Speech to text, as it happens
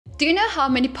Do you know how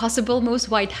many possible moves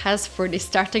white has for the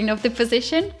starting of the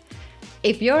position?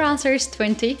 If your answer is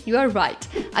 20, you are right.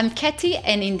 I'm Keti,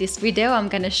 and in this video I'm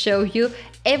gonna show you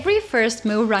every first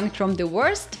move ranked from the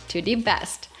worst to the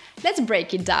best. Let's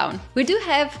break it down. We do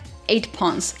have 8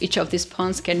 pawns. Each of these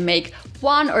pawns can make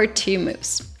 1 or 2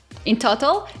 moves. In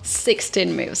total,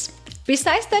 16 moves.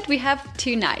 Besides that, we have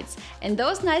 2 knights, and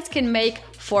those knights can make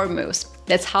 4 moves.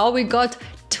 That's how we got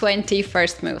 20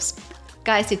 first moves.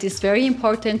 Guys, it is very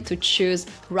important to choose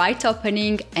right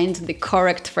opening and the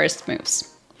correct first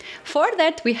moves. For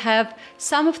that, we have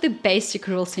some of the basic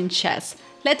rules in chess.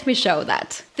 Let me show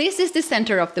that. This is the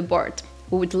center of the board.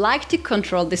 We would like to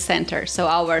control the center, so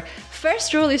our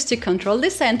first rule is to control the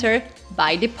center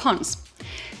by the pawns.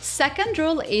 Second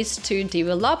rule is to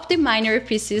develop the minor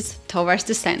pieces towards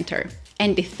the center.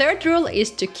 And the third rule is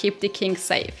to keep the king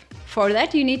safe. For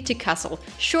that, you need to castle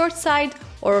short side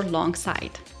or long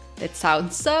side. That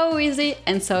sounds so easy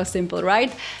and so simple,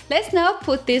 right? Let's now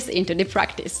put this into the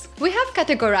practice. We have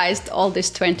categorized all these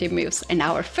 20 moves, and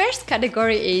our first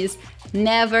category is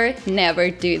never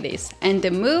do this. And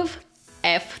the move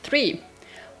f3.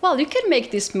 Well, you can make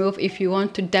this move if you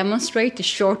want to demonstrate the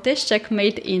shortest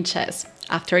checkmate in chess.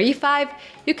 After e5,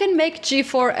 you can make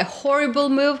g4 a horrible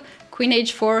move, queen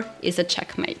h4 is a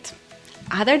checkmate.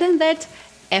 Other than that,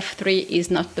 f3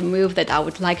 is not the move that I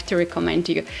would like to recommend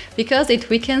you, because it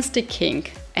weakens the king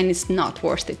and it's not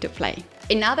worth it to play.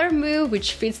 Another move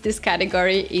which fits this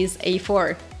category is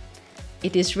a4.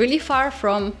 It is really far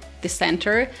from the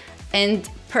center, and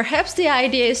perhaps the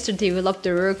idea is to develop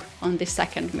the rook on the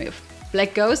second move.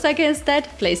 Black goes against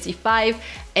that, plays e5,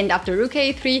 and after rook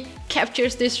a3,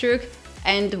 captures this rook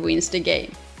and wins the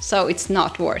game. So it's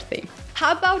not worthy.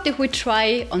 How about if we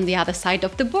try on the other side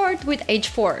of the board with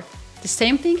h4? The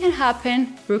same thing can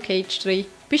happen, rook h3,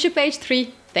 bishop h3,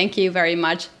 thank you very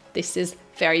much, this is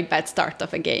very bad start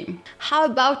of a game. How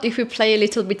about if we play a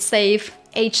little bit safe,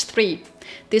 h3?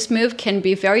 This move can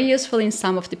be very useful in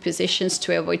some of the positions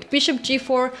to avoid bishop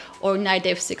g4 or knight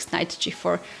f6, knight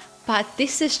g4, but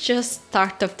this is just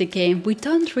start of the game, we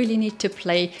don't really need to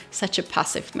play such a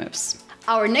passive moves.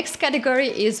 Our next category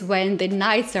is when the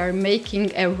knights are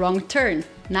making a wrong turn,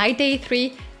 knight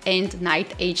a3, and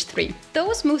knight h3.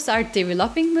 Those moves are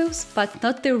developing moves, but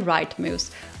not the right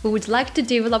moves. We would like to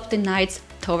develop the knights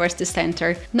towards the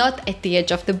center, not at the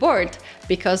edge of the board,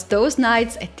 because those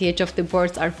knights at the edge of the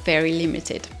board are very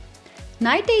limited.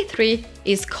 Knight a3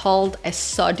 is called a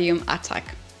sodium attack.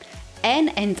 N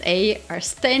and A are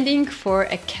standing for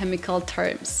a chemical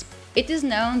terms. It is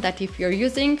known that if you're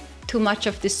using too much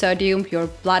of the sodium, your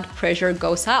blood pressure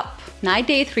goes up. Knight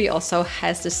a3 also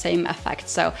has the same effect,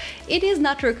 so it is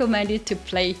not recommended to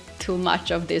play too much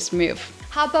of this move.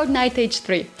 How about knight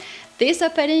h3? This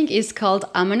opening is called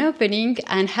Ammon opening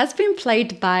and has been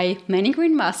played by many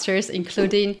grandmasters,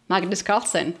 including Magnus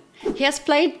Carlsen. He has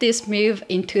played this move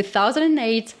in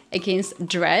 2008 against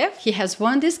Dre. He has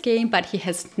won this game, but he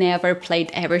has never played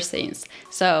ever since,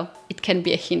 so it can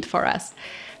be a hint for us.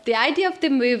 The idea of the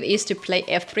move is to play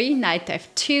f3, knight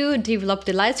f2, develop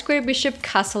the light square bishop,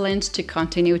 castle end to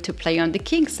continue to play on the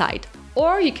king side.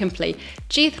 Or you can play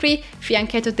g3,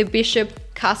 fianchetto the bishop,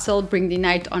 castle, bring the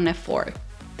knight on f4.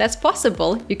 That's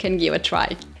possible, you can give a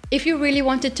try. If you really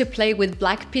wanted to play with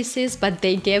black pieces but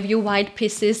they gave you white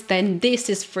pieces, then this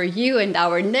is for you, and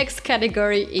our next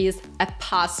category is a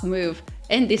pass move,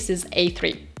 and this is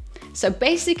a3. So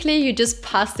basically you just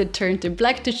pass the turn to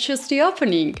black to choose the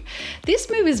opening.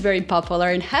 This move is very popular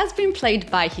and has been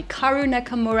played by Hikaru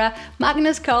Nakamura,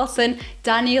 Magnus Carlsen,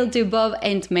 Daniel Dubov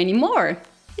and many more.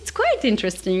 It's quite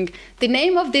interesting. The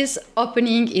name of this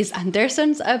opening is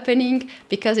Anderson's opening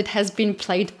because it has been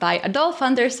played by Adolf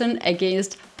Anderson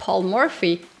against Paul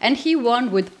Morphy, and he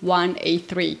won with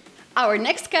 1a3. Our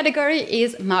next category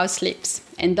is mouse slips,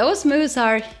 and those moves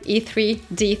are e3,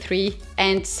 d3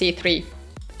 and c3.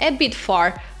 A bit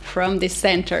far from the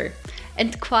center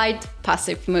and quite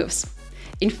passive moves.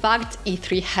 In fact,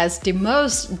 e3 has the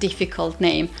most difficult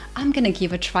name. I'm gonna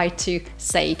give a try to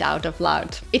say it out of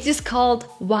loud. It is called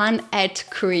one at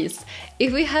cruise.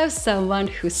 If we have someone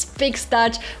who speaks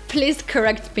Dutch, please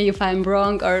correct me if I'm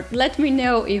wrong or let me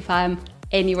know if I'm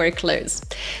anywhere close.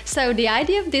 So the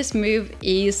idea of this move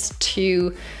is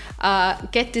to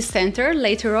get the center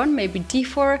later on, maybe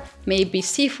d4, maybe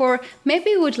c4, maybe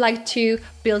you would like to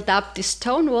build up the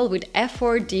stone wall with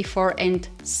f4, d4 and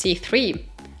c3.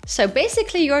 So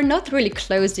basically you're not really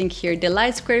closing here the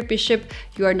light square bishop,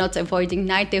 you are not avoiding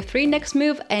knight f3 next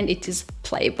move, and it is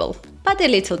playable, but a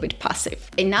little bit passive.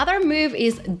 Another move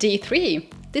is d3.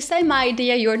 The same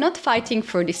idea, you're not fighting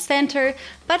for the center,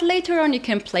 but later on you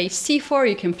can play c4,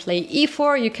 you can play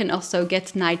e4, you can also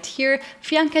get knight here,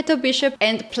 fianchetto bishop,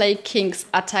 and play king's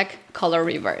attack color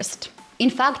reversed. In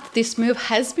fact, this move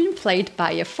has been played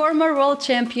by a former world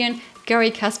champion,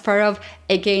 Garry Kasparov,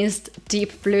 against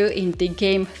Deep Blue in the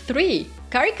game 3.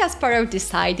 Garry Kasparov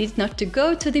decided not to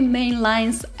go to the main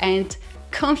lines and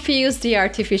confuse the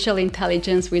artificial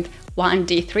intelligence with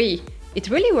 1d3. It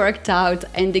really worked out,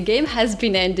 and the game has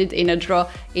been ended in a draw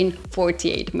in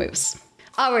 48 moves.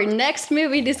 Our next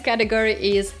move in this category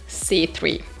is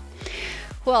c3.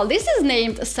 Well, this is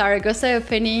named Saragossa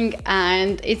opening,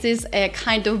 and it is a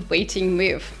kind of waiting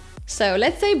move. So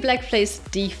let's say black plays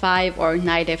d5 or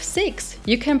knight f6.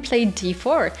 You can play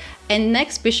d4, and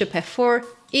next bishop f4,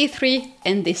 e3,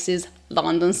 and this is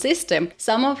London system.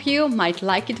 Some of you might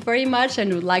like it very much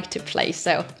and would like to play,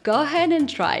 so go ahead and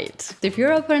try it. If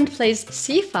your opponent plays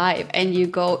c5 and you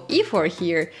go e4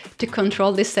 here to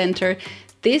control the center,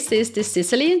 this is the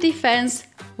Sicilian defense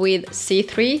with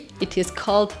c3. It is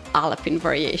called Alpine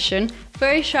variation.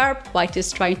 Very sharp, white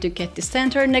is trying to get the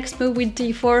center, next move with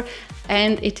d4,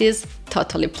 and it is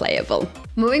totally playable.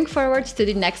 Moving forward to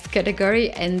the next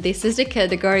category, and this is the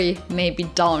category maybe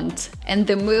don't, and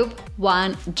the move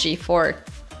 1g4.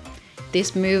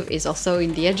 This move is also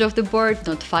in the edge of the board,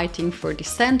 not fighting for the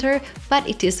center, but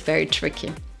it is very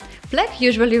tricky. Black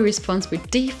usually responds with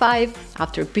d5,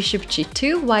 after bishop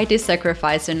g2, white is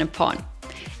sacrificing a pawn.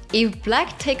 If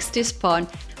black takes this pawn,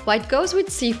 white goes with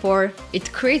c4,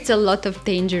 it creates a lot of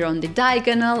danger on the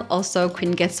diagonal, also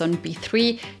queen gets on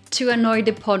b3 to annoy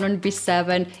the pawn on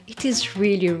b7, it is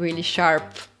really sharp.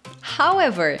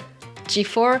 However,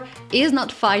 g4 is not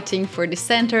fighting for the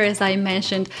center as I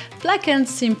mentioned, black can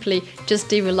simply just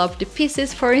develop the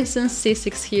pieces, for instance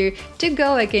c6 here, to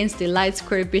go against the light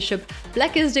square bishop.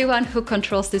 Black is the one who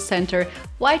controls the center,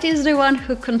 white is the one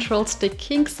who controls the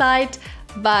king side,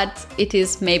 but it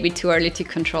is maybe too early to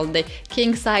control the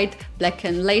king side. Black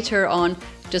can later on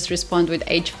just respond with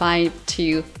h5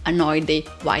 to annoy the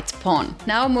white pawn.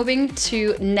 Now moving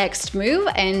to next move,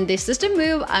 and this is the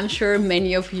move I'm sure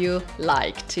many of you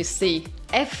like to see.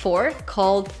 f4,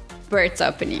 called bird's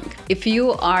opening. If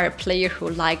you are a player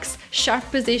who likes sharp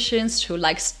positions, who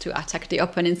likes to attack the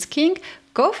opponent's king,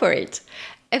 go for it.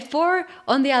 f4,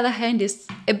 on the other hand, is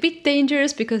a bit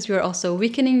dangerous because you're also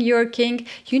weakening your king.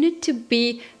 You need to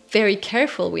be very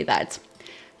careful with that.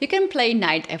 You can play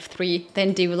knight f3,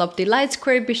 then develop the light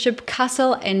square bishop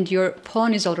castle, and your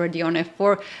pawn is already on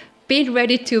f4, being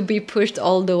ready to be pushed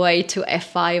all the way to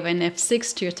f5 and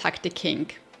f6 to attack the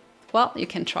king. Well, you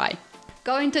can try.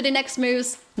 Going to the next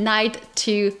moves, knight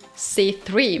to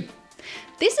c3.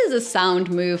 This is a sound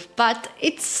move, but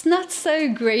it's not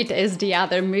so great as the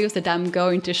other moves that I'm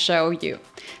going to show you.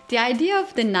 The idea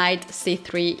of the knight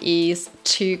c3 is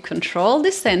to control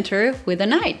the center with a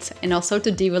knight and also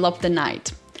to develop the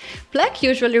knight. Black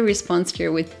usually responds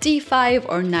here with d5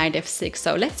 or knight f6,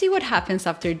 so let's see what happens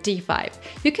after d5.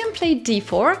 You can play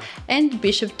d4 and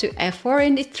bishop to f4,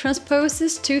 and it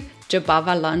transposes to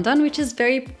Jobava London, which is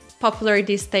very popular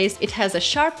these days. It has a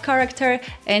sharp character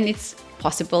and it's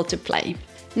possible to play.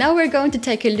 Now we're going to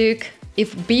take a look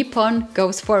if b pawn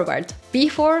goes forward,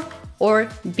 b4 or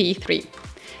b3.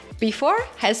 b4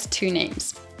 has two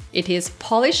names. It is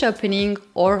Polish opening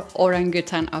or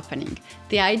orangutan opening.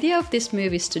 The idea of this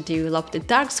move is to develop the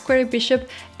dark square bishop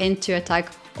and to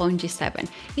attack on g7.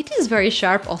 It is very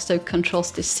sharp, also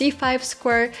controls the c5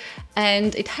 square,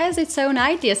 and it has its own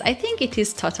ideas. I think it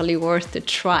is totally worth to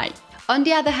try. On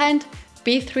the other hand,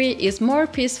 b3 is more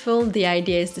peaceful. The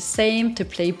idea is the same, to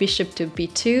play bishop to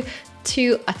b2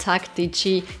 to attack the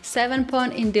g7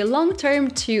 pawn, in the long term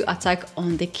to attack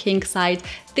on the king side.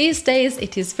 These days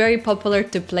it is very popular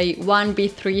to play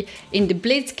 1b3 in the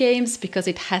blitz games because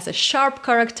it has a sharp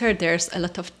character, there's a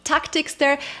lot of tactics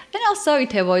there, and also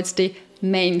it avoids the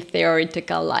main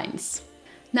theoretical lines.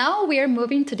 Now we are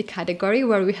moving to the category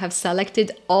where we have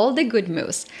selected all the good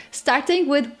moves, starting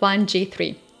with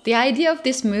 1g3. The idea of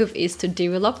this move is to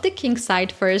develop the king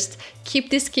side first, keep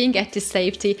this king at the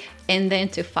safety, and then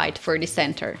to fight for the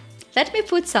center. Let me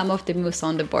put some of the moves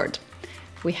on the board.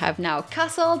 We have now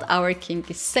castled, our king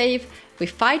is safe, we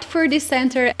fight for the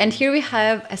center, and here we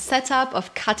have a setup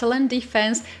of Catalan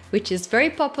defense, which is very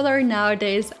popular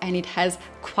nowadays, and it has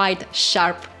quite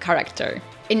sharp character.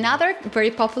 Another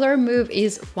very popular move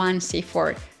is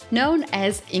 1c4, known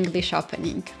as English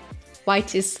opening.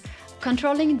 White is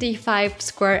controlling d5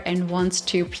 square and wants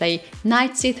to play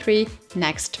knight c3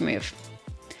 next move.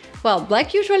 Well,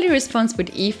 black usually responds with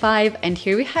e5, and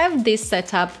here we have this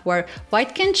setup where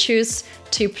white can choose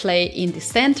to play in the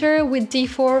center with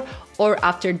d4 or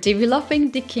after developing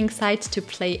the king side to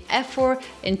play f4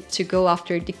 and to go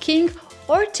after the king,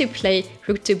 or to play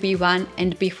rook to b1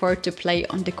 and b4 to play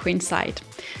on the queen side.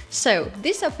 So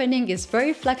this opening is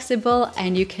very flexible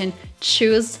and you can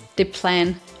choose the plan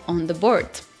on the board.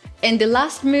 And the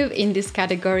last move in this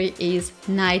category is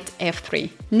knight f3,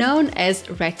 known as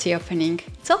Reti opening.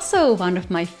 It's also one of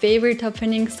my favorite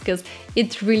openings because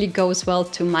it really goes well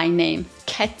to my name,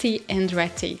 Keti and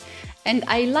Reti. And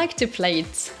I like to play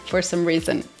it for some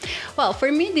reason. Well,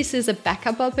 for me this is a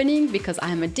backup opening because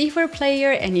I'm a d4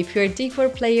 player, and if you're a d4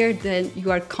 player then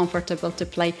you are comfortable to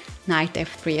play knight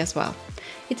f3 as well.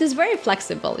 It is very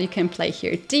flexible. You can play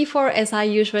here d4 as I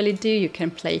usually do, you can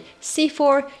play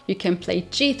c4, you can play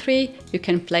g3, you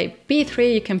can play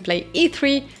b3, you can play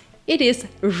e3. It is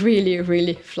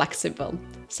really flexible.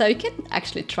 So you can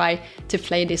actually try to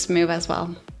play this move as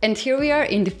well. And here we are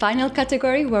in the final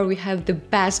category where we have the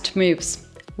best moves.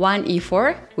 1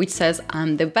 e4, which says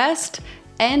I'm the best,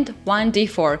 and 1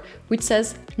 d4, which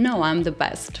says no, I'm the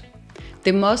best.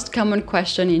 The most common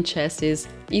question in chess is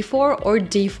e4 or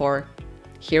d4.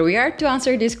 Here we are to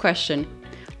answer this question.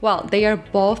 Well, they are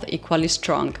both equally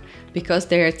strong because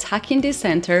they're attacking the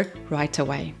center right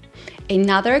away.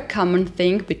 Another common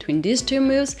thing between these two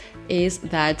moves is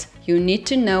that you need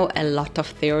to know a lot of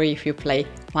theory if you play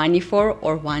 1 e4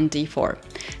 or 1 d4.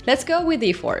 Let's go with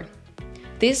e4.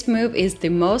 This move is the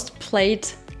most played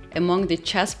among the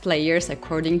chess players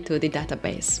according to the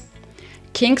database.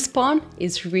 King's pawn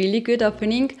is really good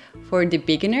opening for the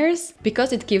beginners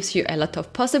because it gives you a lot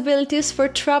of possibilities for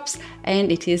traps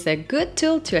and it is a good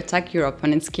tool to attack your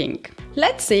opponent's king.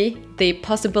 Let's see the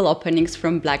possible openings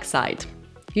from black side.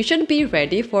 You should be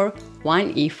ready for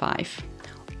 1 e5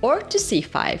 or to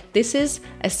c5. This is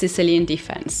a Sicilian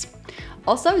defense.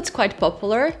 Also, it's quite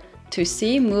popular to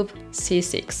see move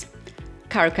c6,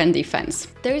 Caro-Kann defense.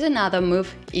 There is another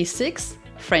move e6,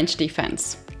 French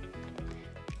defense.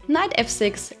 Knight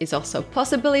f6 is also a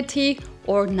possibility,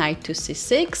 or knight to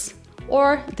c6,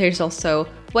 or there's also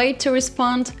way to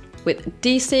respond with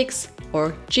d6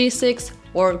 or g6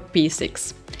 or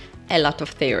b6. A lot of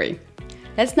theory.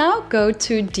 Let's now go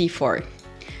to d4.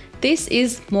 This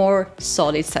is more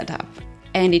solid setup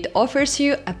and it offers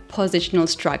you a positional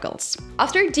struggles.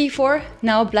 After d4,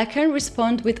 now black can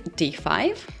respond with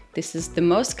d5. This is the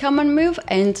most common move,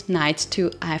 and knight to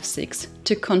f6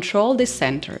 to control the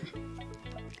center.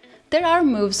 There are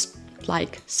moves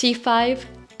like c5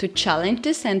 to challenge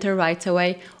the center right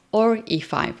away, or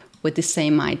e5 with the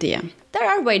same idea. There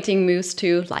are waiting moves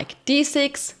too, like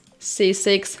d6,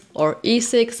 c6 or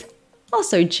e6,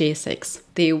 also g6.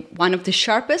 One of the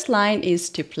sharpest line is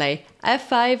to play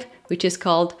f5, which is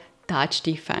called Dutch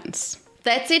defense.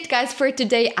 That's it guys for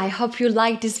today. I hope you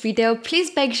liked this video.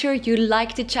 Please make sure you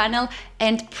like the channel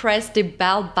and press the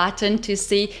bell button to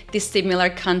see the similar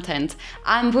content.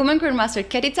 I'm Woman Grandmaster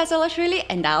Keti Tsatsalashvili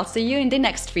and I'll see you in the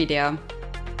next video.